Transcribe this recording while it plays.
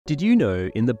Did you know,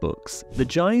 in the books, the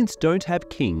giants don't have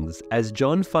kings, as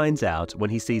Jon finds out when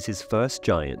he sees his first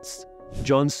giants.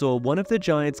 Jon saw one of the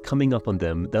giants coming up on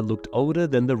them that looked older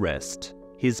than the rest.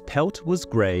 His pelt was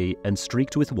grey and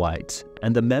streaked with white,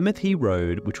 and the mammoth he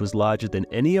rode, which was larger than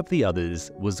any of the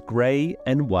others, was grey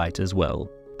and white as well.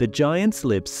 The giant's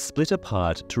lips split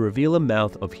apart to reveal a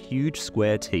mouth of huge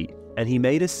square teeth, and he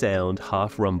made a sound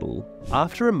half rumble.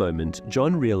 After a moment,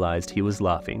 Jon realized he was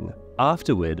laughing.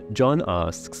 Afterward, Jon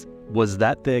asks, "Was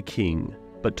that their king?"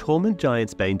 But Torment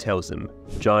Giantsbane tells him,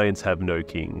 "Giants have no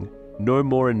king. No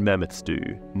more in mammoths do,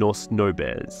 nor snow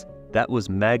bears. That was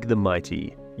Mag the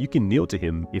Mighty. You can kneel to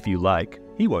him if you like.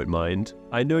 He won't mind.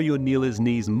 I know your kneeler's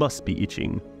knees must be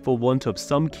itching, for want of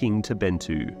some king to bend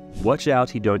to. Watch out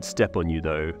he don't step on you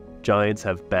though. Giants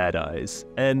have bad eyes,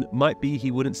 and might be he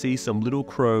wouldn't see some little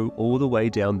crow all the way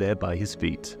down there by his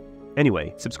feet."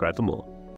 Anyway, subscribe for more.